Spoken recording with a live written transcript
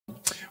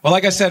Well,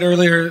 like I said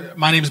earlier,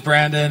 my name's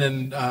Brandon,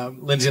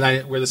 and Lindsay and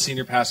I, we're the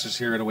senior pastors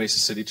here at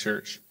Oasis City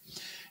Church.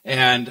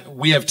 And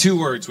we have two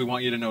words we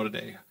want you to know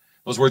today.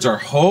 Those words are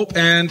hope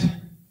and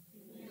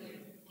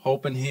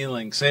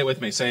healing. Say it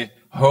with me. Say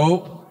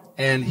hope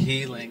and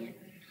healing.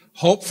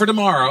 Hope for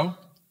tomorrow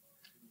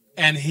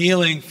and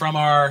healing from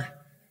our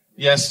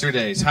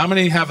yesterdays. How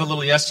many have a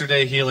little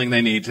yesterday healing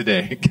they need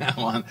today?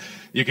 Come on.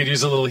 You could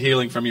use a little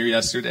healing from your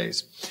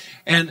yesterdays.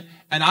 And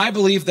I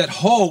believe that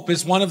hope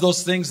is one of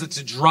those things that's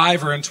a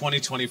driver in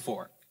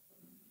 2024.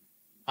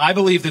 I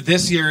believe that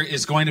this year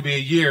is going to be a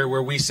year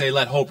where we say,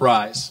 let hope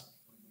rise.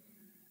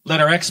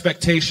 Let our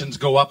expectations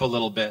go up a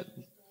little bit.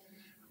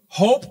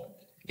 Hope,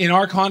 in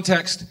our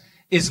context,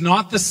 is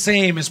not the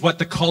same as what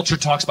the culture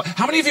talks about.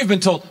 How many of you have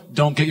been told,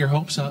 don't get your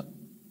hopes up?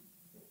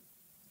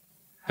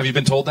 Have you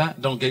been told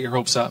that? Don't get your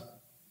hopes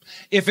up.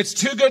 If it's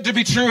too good to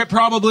be true, it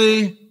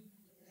probably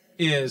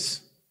is.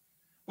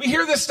 We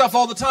hear this stuff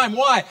all the time.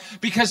 Why?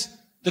 Because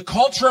the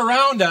culture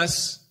around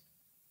us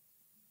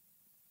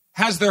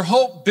has their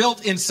hope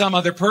built in some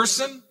other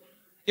person.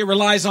 It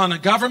relies on a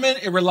government.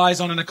 It relies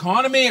on an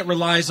economy. It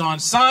relies on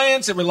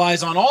science. It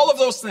relies on all of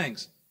those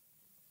things.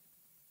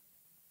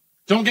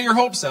 Don't get your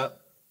hopes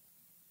up.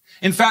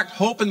 In fact,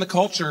 hope in the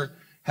culture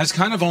has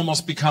kind of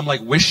almost become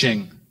like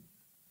wishing.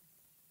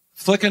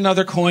 Flick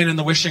another coin in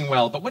the wishing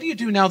well. But what do you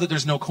do now that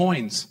there's no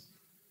coins?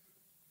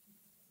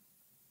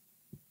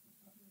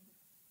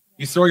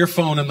 You throw your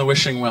phone in the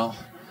wishing well.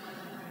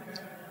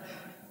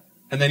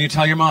 And then you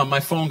tell your mom, my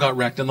phone got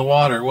wrecked in the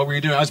water. What were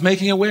you doing? I was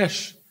making a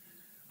wish.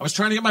 I was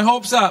trying to get my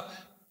hopes up.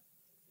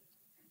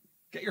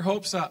 Get your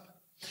hopes up.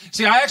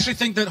 See, I actually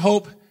think that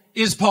hope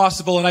is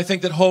possible, and I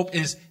think that hope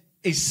is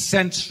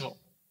essential.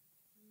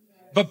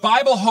 But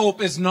Bible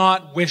hope is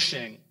not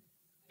wishing.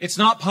 It's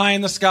not pie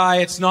in the sky.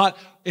 It's not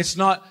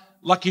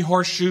lucky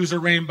horseshoes or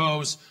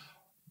rainbows.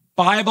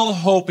 Bible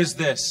hope is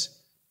this: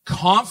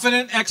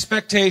 confident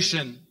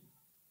expectation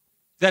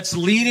that's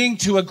leading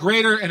to a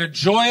greater and a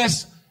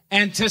joyous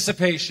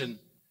anticipation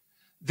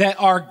that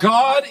our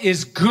God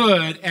is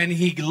good and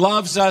He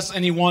loves us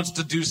and He wants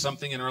to do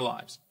something in our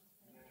lives.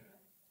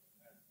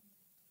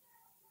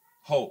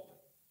 Hope.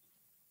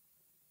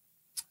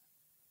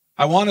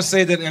 I want to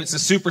say that it's a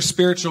super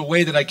spiritual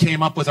way that I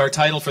came up with our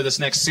title for this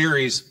next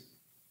series.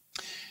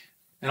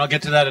 And I'll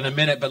get to that in a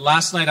minute. But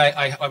last night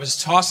I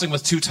was tossing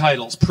with two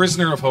titles.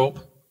 Prisoner of Hope,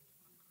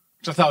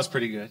 which I thought was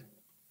pretty good.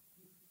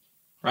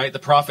 Right? The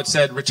prophet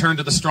said, return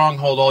to the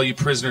stronghold, all you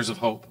prisoners of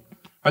hope.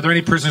 Are there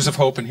any prisoners of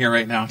hope in here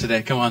right now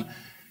today? Come on.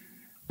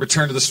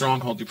 Return to the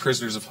stronghold, you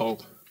prisoners of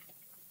hope.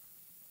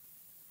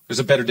 There's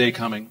a better day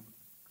coming.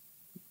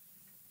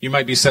 You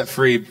might be set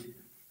free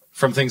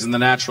from things in the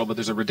natural, but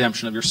there's a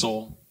redemption of your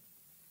soul.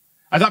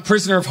 I thought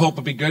prisoner of hope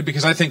would be good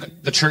because I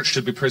think the church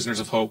should be prisoners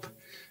of hope.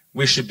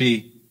 We should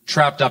be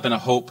trapped up in a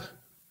hope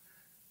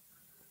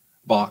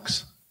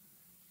box.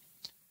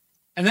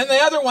 And then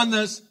the other one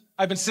that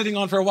I've been sitting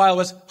on for a while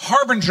was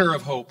Harbinger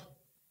of Hope.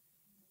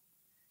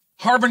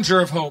 Harbinger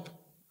of Hope.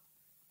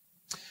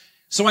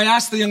 So I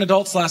asked the young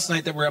adults last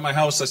night that were at my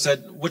house, I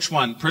said, which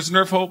one,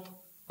 Prisoner of Hope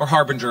or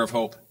Harbinger of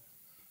Hope?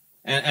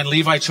 And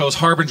Levi chose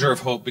Harbinger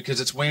of Hope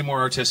because it's way more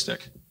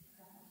artistic.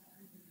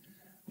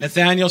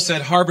 Nathaniel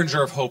said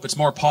Harbinger of Hope. It's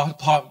more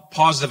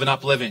positive and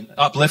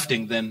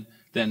uplifting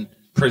than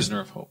Prisoner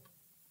of Hope.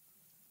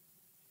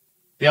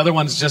 The other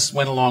ones just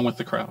went along with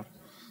the crowd.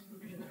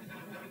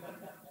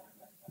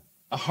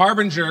 A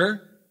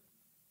harbinger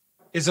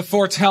is a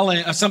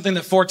foretelling, something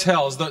that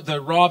foretells.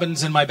 The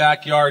robins in my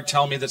backyard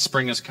tell me that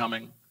spring is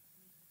coming.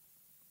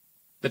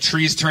 The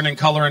trees turning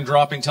color and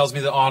dropping tells me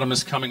that autumn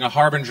is coming. A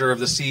harbinger of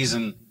the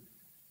season.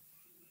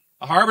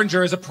 A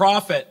harbinger is a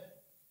prophet.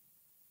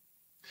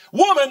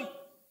 Woman.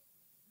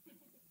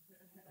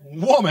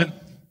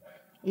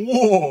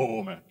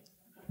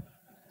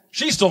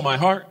 She stole my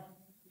heart.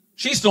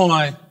 She stole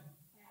my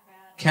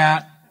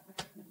cat.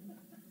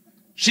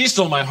 She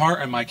stole my heart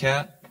and my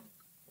cat.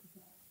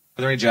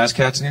 Are there any jazz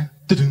cats in here?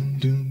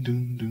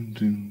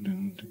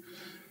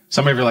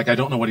 Some of you are like, I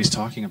don't know what he's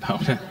talking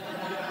about.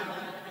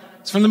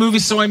 It's from the movie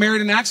So I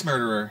Married an Axe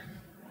Murderer.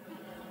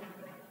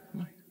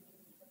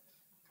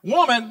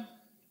 Woman,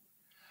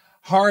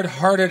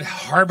 hard-hearted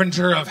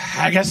harbinger of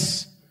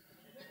haggis.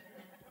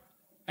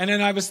 And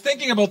then I was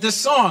thinking about this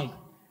song,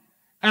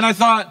 and I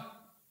thought,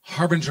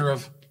 harbinger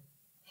of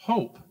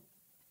hope.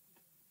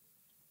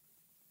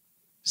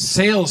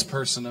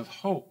 Salesperson of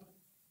hope.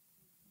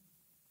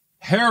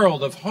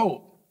 Herald of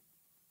hope.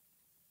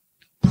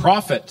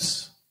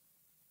 Prophets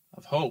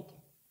of hope.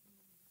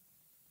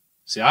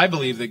 See, I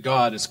believe that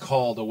God has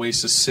called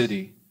Oasis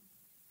City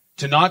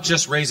to not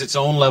just raise its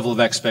own level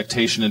of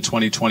expectation in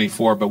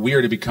 2024, but we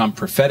are to become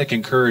prophetic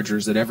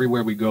encouragers that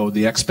everywhere we go,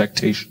 the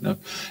expectation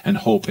of and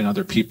hope in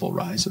other people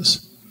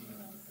rises.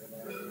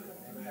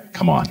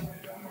 Come on.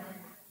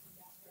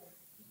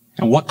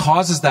 And what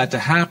causes that to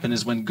happen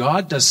is when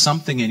God does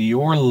something in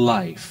your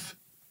life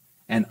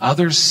and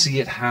others see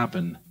it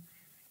happen,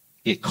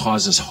 it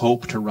causes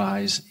hope to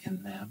rise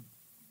in them.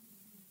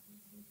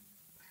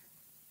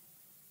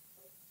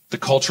 The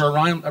culture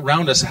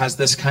around us has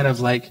this kind of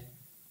like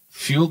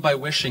fueled by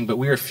wishing, but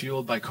we are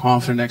fueled by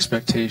confident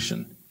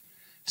expectation.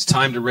 It's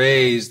time to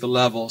raise the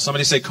level.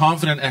 Somebody say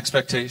confident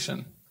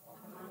expectation.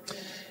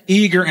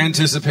 Eager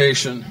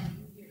anticipation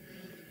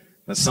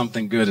that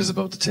something good is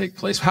about to take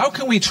place. How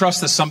can we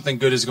trust that something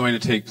good is going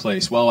to take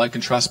place? Well, I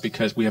can trust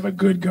because we have a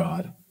good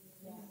God.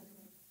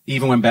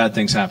 Even when bad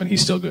things happen,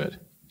 he's still good.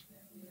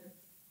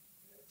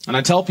 And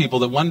I tell people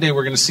that one day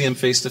we're going to see him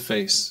face to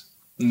face.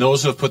 And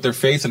those who have put their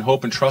faith and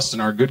hope and trust in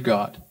our good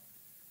God,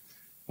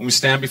 when we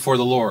stand before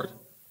the Lord,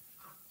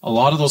 a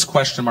lot of those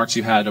question marks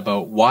you had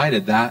about why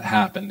did that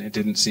happen, it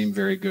didn't seem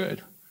very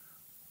good,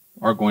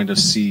 we're going to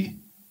see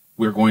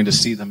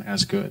them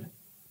as good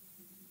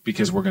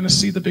because we're going to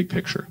see the big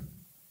picture.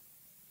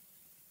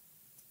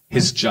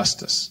 His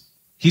justice.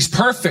 He's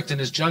perfect in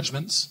his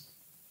judgments.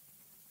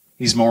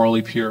 He's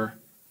morally pure.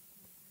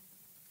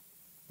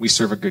 We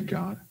serve a good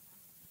God.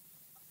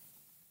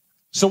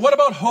 So what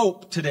about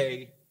hope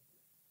today?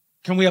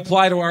 Can we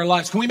apply to our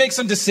lives? Can we make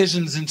some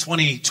decisions in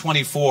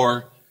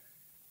 2024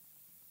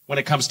 when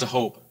it comes to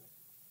hope?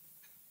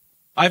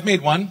 I've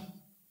made one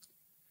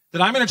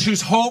that I'm going to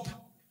choose hope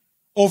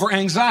over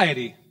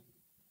anxiety.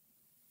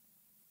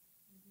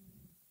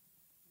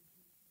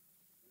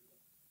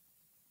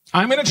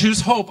 I'm going to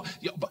choose hope.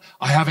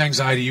 I have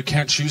anxiety. You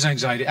can't choose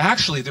anxiety.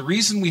 Actually, the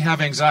reason we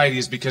have anxiety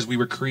is because we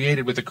were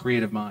created with a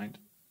creative mind.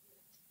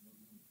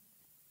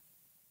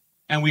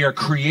 And we are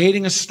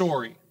creating a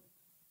story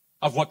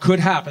of what could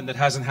happen that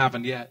hasn't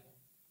happened yet.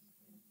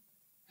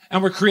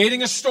 And we're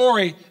creating a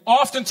story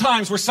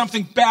oftentimes where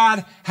something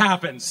bad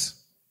happens.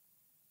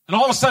 And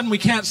all of a sudden we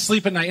can't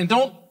sleep at night. And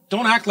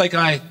don't act like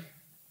I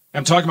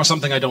am talking about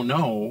something I don't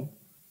know.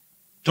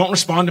 Don't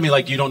respond to me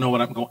like you don't know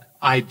what I'm going.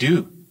 I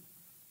do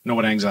know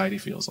what anxiety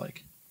feels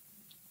like.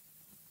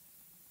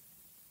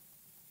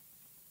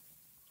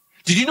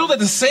 Did you know that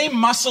the same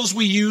muscles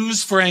we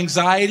use for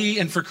anxiety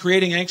and for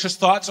creating anxious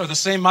thoughts are the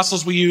same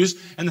muscles we use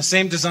and the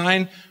same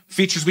design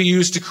features we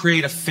use to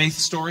create a faith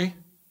story?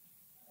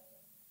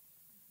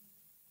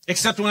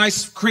 Except when I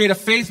create a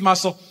faith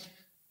muscle,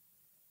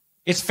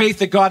 it's faith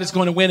that God is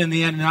going to win in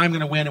the end and I'm going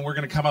to win and we're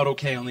going to come out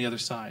okay on the other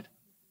side.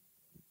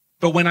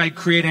 But when I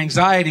create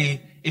anxiety,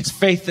 it's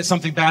faith that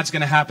something bad's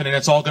going to happen and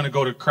it's all going to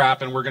go to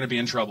crap and we're going to be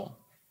in trouble.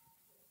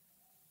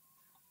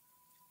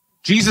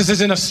 Jesus is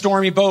in a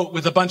stormy boat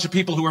with a bunch of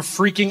people who are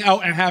freaking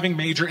out and having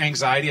major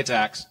anxiety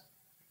attacks.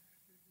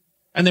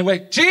 And they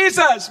wait,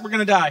 Jesus, we're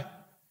going to die.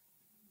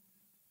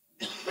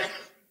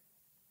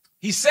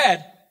 He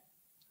said,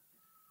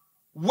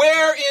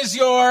 where is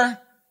your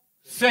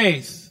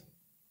faith?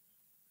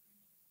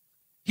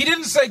 He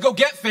didn't say, go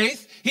get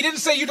faith. He didn't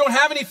say you don't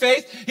have any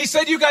faith. He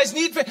said, you guys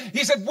need faith.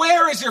 He said,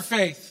 where is your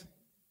faith?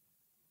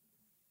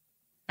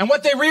 And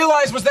what they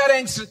realized was that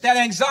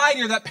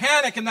anxiety or that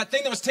panic and that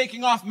thing that was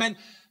taking off meant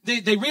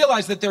they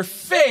realized that their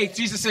faith,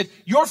 Jesus said,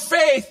 your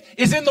faith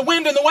is in the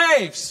wind and the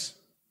waves.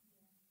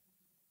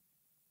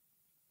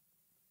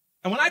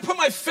 And when I put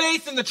my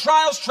faith in the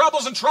trials,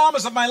 troubles, and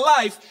traumas of my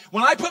life,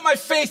 when I put my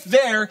faith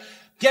there,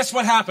 guess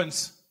what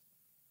happens?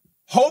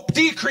 Hope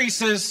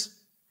decreases,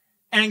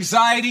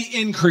 anxiety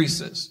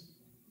increases.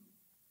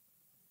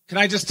 Can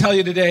I just tell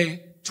you today,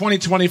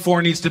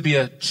 2024 needs to be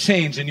a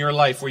change in your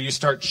life where you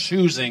start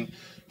choosing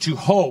to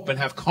hope and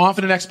have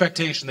confident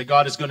expectation that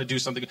God is going to do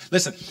something.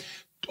 Listen,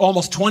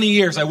 almost 20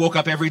 years I woke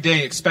up every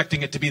day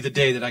expecting it to be the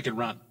day that I could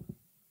run.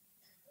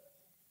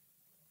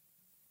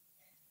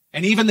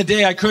 And even the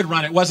day I could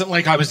run, it wasn't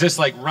like I was just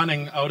like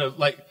running out of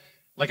like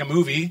a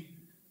movie.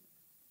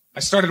 I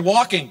started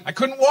walking. I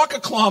couldn't walk a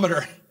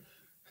kilometer.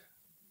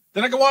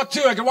 Then I could walk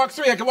 2, I could walk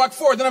 3, I could walk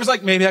 4. Then I was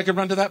like, maybe I could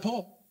run to that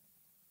pole.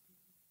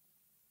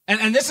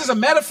 And this is a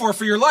metaphor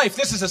for your life.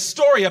 This is a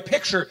story, a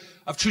picture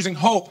of choosing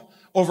hope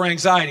over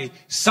anxiety.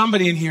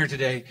 Somebody in here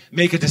today,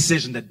 make a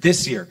decision that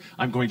this year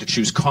I'm going to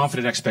choose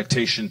confident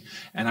expectation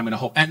and I'm going to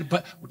hope.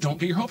 But don't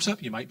get your hopes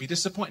up. You might be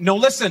disappointed. No,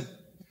 listen.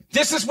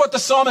 This is what the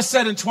psalmist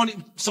said in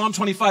Psalm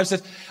 25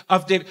 says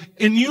of David.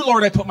 In you,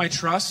 Lord, I put my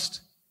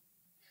trust.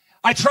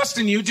 I trust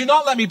in you. Do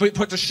not let me be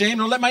put to shame,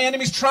 nor let my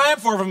enemies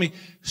triumph over me.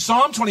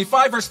 Psalm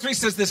 25 verse 3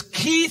 says this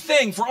key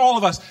thing for all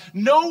of us.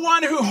 No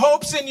one who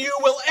hopes in you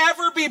will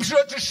ever be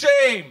put to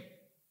shame.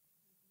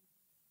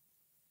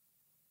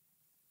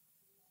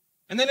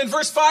 And then in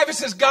verse 5 it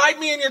says, guide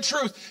me in your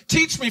truth.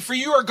 Teach me, for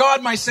you are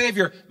God, my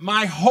Savior.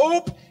 My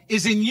hope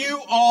is in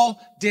you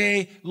all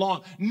day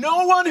long.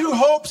 No one who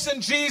hopes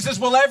in Jesus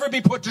will ever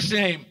be put to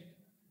shame.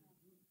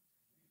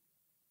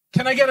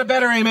 Can I get a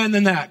better amen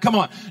than that? Come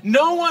on.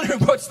 No one who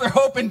puts their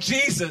hope in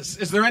Jesus,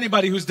 is there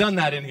anybody who's done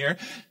that in here,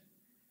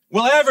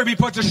 will ever be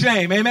put to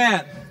shame.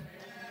 Amen.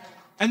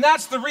 And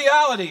that's the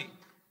reality.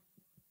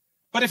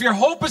 But if your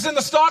hope is in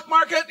the stock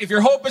market, if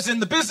your hope is in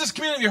the business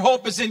community, if your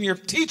hope is in your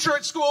teacher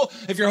at school,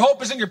 if your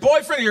hope is in your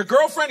boyfriend or your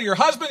girlfriend or your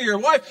husband or your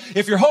wife,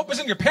 if your hope is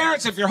in your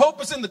parents, if your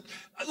hope is in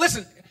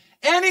listen,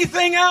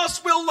 anything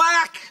else will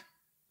lack.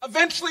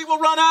 Eventually will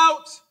run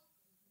out.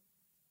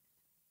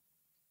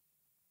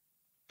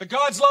 But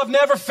God's love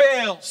never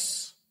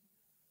fails.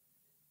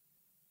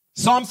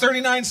 Psalm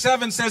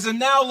 39:7 says, and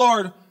now,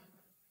 Lord,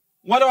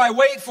 What do I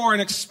wait for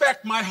and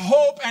expect? My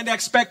hope and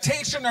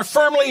expectation are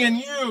firmly in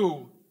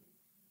you.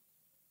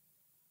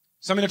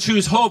 So I'm going to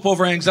choose hope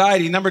over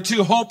anxiety. Number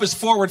 2, hope is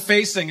forward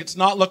facing. It's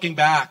not looking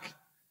back.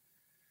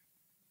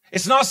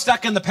 It's not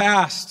stuck in the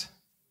past.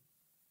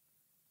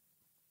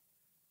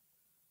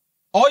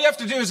 All you have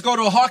to do is go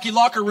to a hockey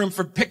locker room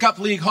for pickup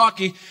league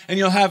hockey, and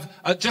you'll have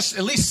just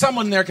at least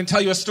someone there can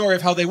tell you a story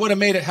of how they would have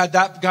made it had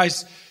that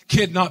guy's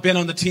kid not been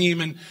on the team,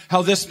 and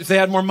how if they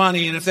had more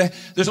money, and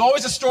there's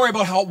always a story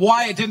about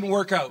why it didn't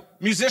work out.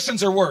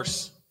 Musicians are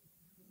worse.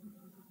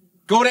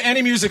 Go to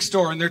any music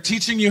store, and they're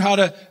teaching you how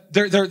to.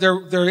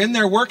 They're in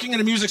there working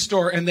in a music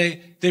store, and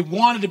they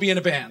wanted to be in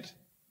a band,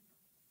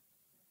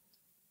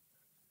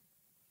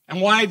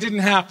 and why it didn't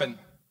happen.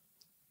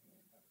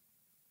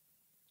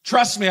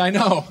 Trust me, I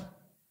know.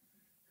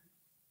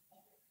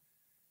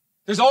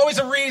 There's always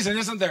a reason,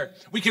 isn't there?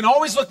 We can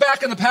always look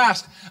back in the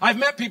past. I've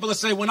met people that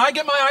say, when I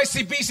get my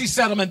ICBC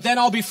settlement, then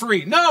I'll be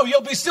free. No,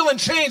 you'll be still in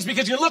chains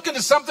because you're looking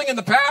to something in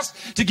the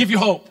past to give you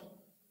hope.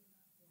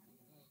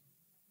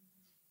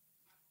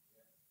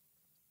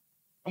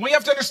 And what you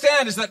have to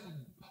understand is that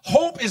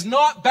hope is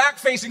not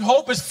back-facing.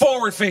 Hope is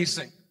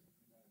forward-facing.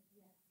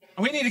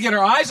 And we need to get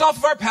our eyes off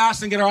of our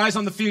past and get our eyes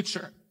on the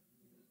future.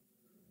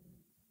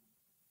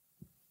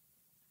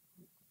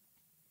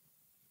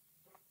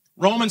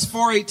 Romans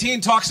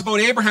 4:18 talks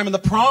about Abraham and the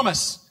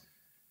promise.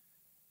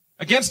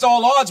 Against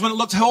all odds, when it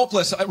looked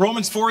hopeless,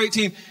 Romans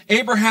 4:18,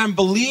 Abraham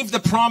believed the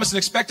promise and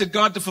expected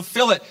God to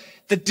fulfill it.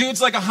 The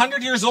dude's like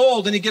 100 years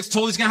old and he gets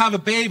told he's going to have a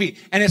baby.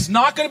 And it's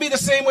not going to be the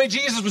same way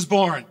Jesus was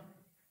born.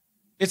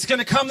 It's going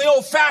to come the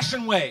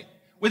old-fashioned way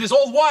with his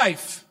old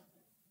wife.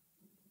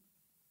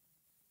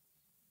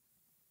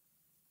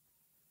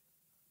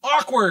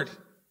 Awkward.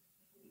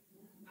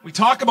 We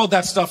talk about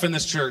that stuff in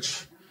this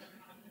church.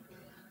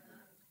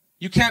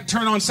 You can't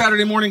turn on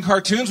Saturday morning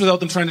cartoons without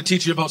them trying to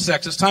teach you about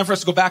sex. It's time for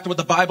us to go back to what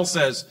the Bible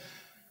says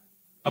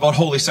about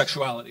holy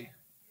sexuality.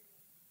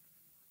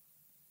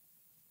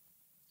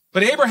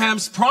 But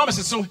Abraham's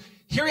promises, so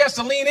here he has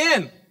to lean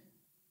in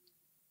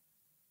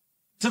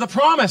to the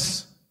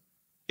promise.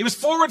 It was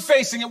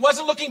forward-facing. It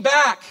wasn't looking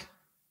back.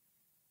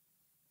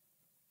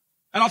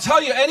 And I'll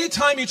tell you,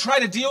 anytime you try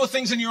to deal with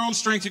things in your own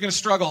strength, you're going to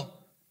struggle.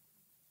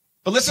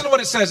 But listen to what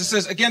it says. It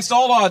says, against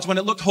all odds, when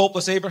it looked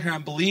hopeless,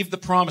 Abraham believed the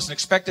promise and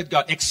expected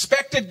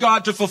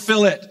God to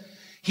fulfill it.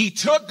 He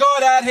took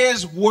God at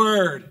his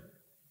word,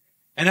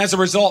 and as a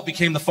result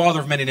became the father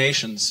of many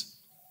nations.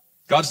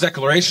 God's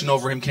declaration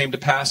over him came to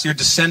pass. Your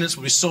descendants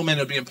will be so many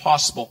it would be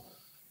impossible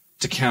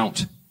to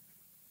count.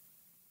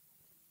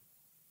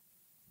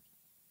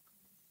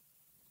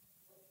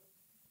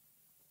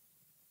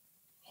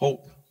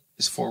 Hope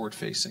is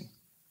forward-facing.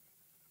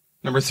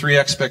 Number 3,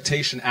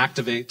 expectation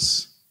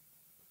activates.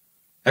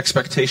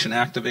 Expectation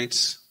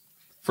activates.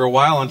 For a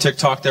while on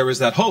TikTok, there was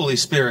that Holy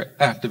Spirit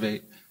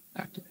activate.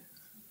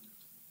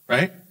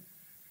 Right?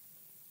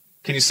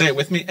 Can you say it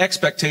with me?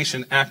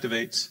 Expectation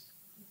activates.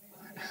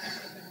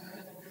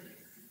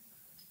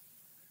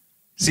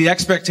 See,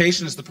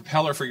 expectation is the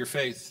propeller for your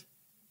faith.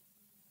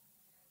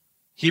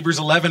 Hebrews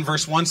 11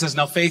 verse 1 says,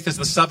 now faith is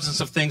the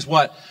substance of things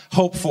what?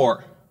 Hope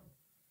for.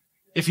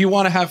 If you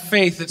want to have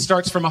faith, it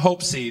starts from a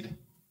hope seed.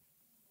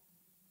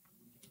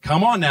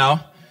 Come on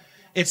now.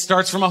 It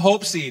starts from a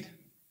hope seed.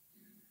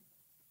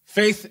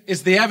 Faith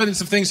is the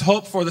evidence of things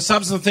hoped for, the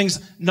substance of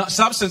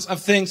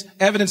things,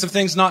 evidence of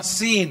things not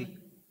seen.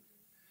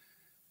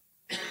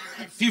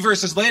 A few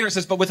verses later it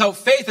says, but without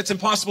faith it's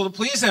impossible to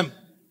please him.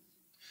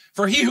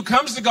 For he who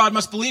comes to God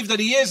must believe that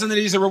he is and that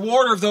he's a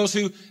rewarder of those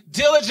who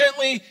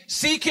diligently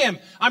seek him.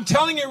 I'm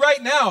telling you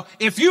right now,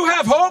 if you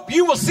have hope,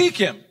 you will seek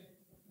him.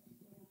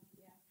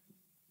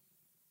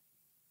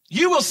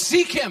 You will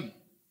seek him.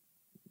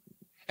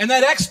 And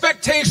that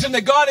expectation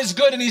that God is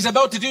good and he's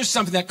about to do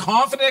something, that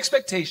confident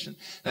expectation,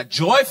 that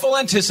joyful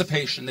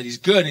anticipation that he's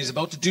good and he's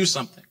about to do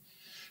something,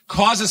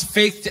 causes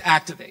faith to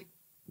activate.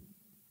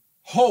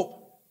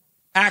 Hope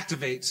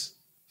activates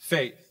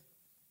faith.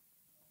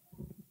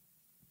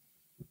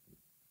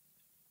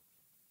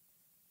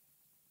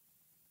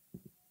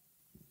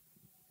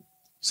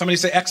 Somebody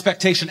say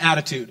expectation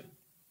attitude.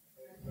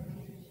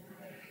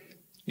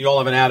 You all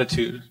have an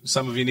attitude.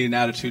 Some of you need an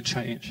attitude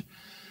change.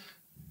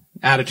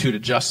 Attitude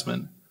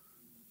adjustment.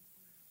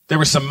 There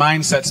were some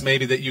mindsets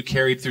maybe that you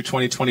carried through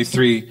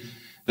 2023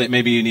 that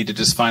maybe you need to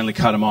just finally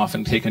cut them off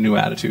and take a new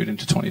attitude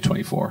into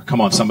 2024.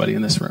 Come on, somebody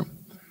in this room.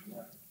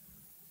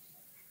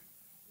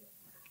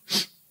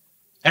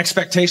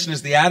 Expectation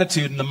is the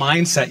attitude and the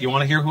mindset. You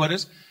want to hear who it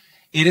is?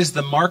 It is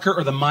the marker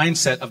or the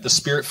mindset of the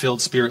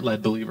Spirit-filled,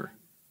 Spirit-led believer.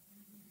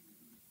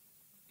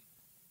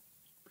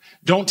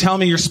 Don't tell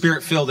me you're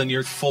Spirit-filled and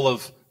you're full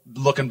of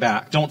looking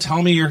back. Don't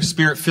tell me you're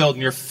Spirit-filled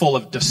and you're full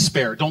of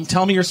despair. Don't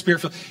tell me you're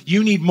Spirit-filled.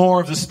 You need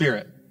more of the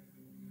Spirit.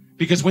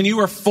 Because when you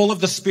are full of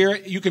the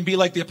Spirit, you can be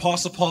like the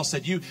Apostle Paul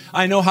said.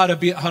 I know how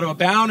to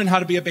abound and how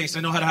to be abased.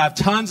 I know how to have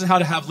tons and how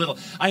to have little.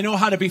 I know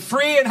how to be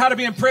free and how to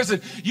be in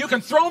prison. You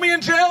can throw me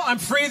in jail. I'm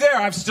free there.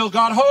 I've still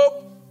got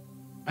hope.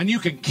 And you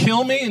can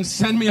kill me and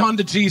send me on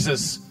to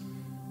Jesus.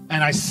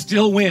 And I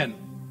still win.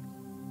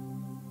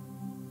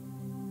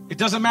 It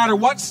doesn't matter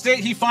what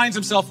state he finds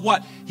himself,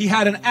 what? He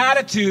had an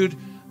attitude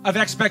of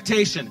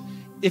expectation.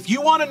 If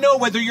you want to know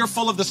whether you're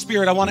full of the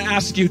Spirit, I want to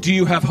ask you, do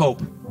you have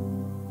hope?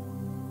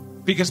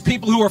 Because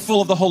people who are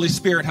full of the Holy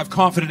Spirit have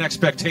confident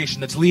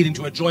expectation that's leading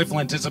to a joyful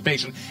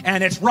anticipation,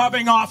 and it's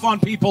rubbing off on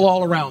people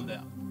all around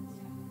them.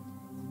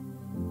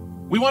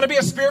 We want to be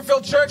a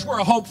Spirit-filled church. We're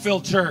a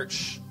hope-filled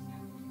church.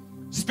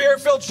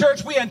 Spirit-filled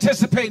church, we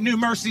anticipate new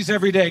mercies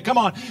every day. Come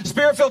on.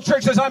 Spirit-filled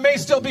church says, I may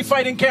still be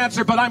fighting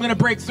cancer, but I'm going to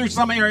break through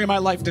some area of my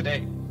life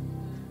today.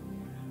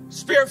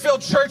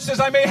 Spirit-filled church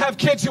says, I may have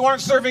kids who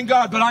aren't serving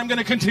God, but I'm going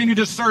to continue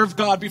to serve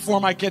God before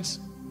my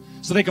kids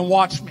so they can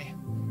watch me.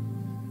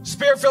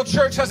 Spirit-filled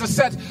church has a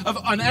set of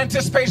an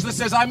anticipation that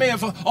says, I may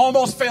have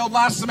almost failed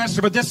last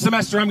semester, but this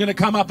semester I'm going to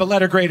come up a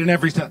letter grade in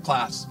every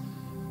class.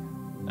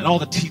 And all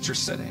the teachers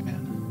said, amen.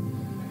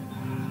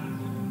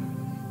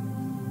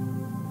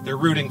 They're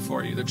rooting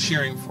for you. They're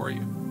cheering for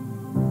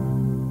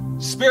you.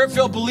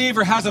 Spirit-filled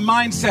believer has a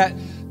mindset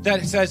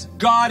that says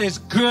God is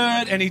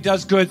good and he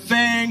does good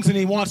things and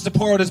he wants to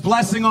pour out his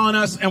blessing on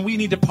us, and we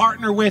need to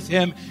partner with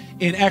him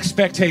in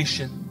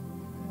expectation.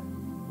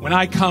 When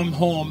I come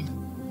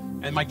home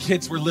and my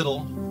kids were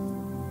little,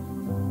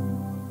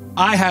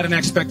 I had an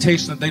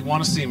expectation that they'd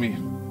want to see me.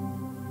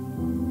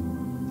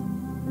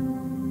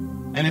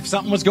 And if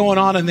something was going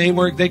on and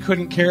they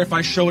couldn't care if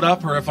I showed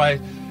up, or if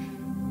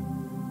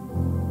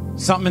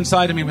something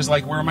inside of me was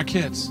like, where are my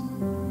kids?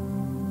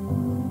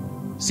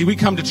 See, we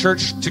come to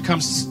church to come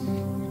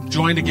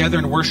join together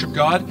and worship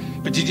God,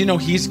 but did you know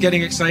he's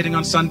getting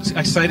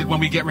excited when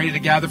we get ready to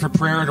gather for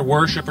prayer or to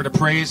worship or to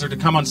praise or to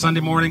come on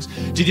Sunday mornings?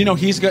 Did you know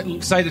he's getting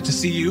excited to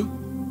see you?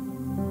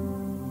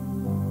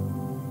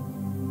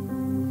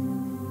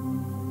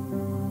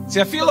 See,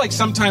 I feel like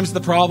sometimes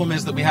the problem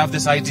is that we have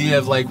this idea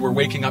of like we're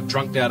waking up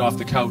drunk dad off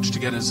the couch to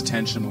get his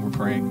attention when we're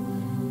praying.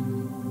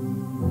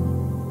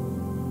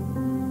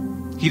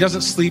 He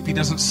doesn't sleep, he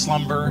doesn't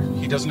slumber,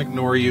 he doesn't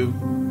ignore you.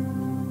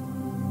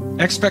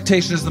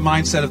 Expectation is the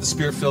mindset of the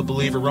Spirit-filled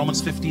believer.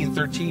 Romans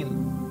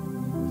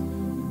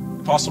 15:13.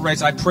 The apostle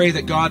writes, I pray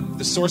that God,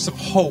 the source of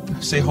hope,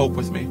 say hope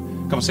with me.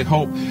 Come on, say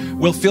hope,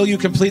 will fill you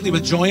completely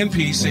with joy and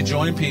peace. Say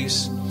joy and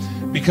peace.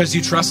 Because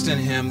you trust in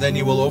him, then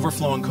you will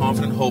overflow in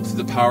confident hope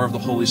through the power of the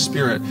Holy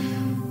Spirit.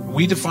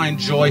 We define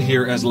joy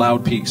here as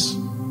loud peace.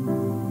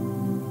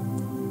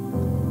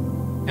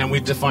 And we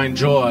define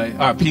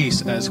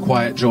peace as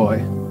quiet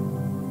joy.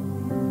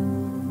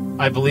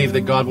 I believe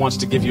that God wants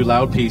to give you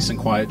loud peace and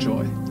quiet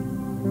joy.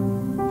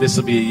 This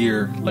will be a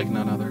year like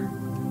none other.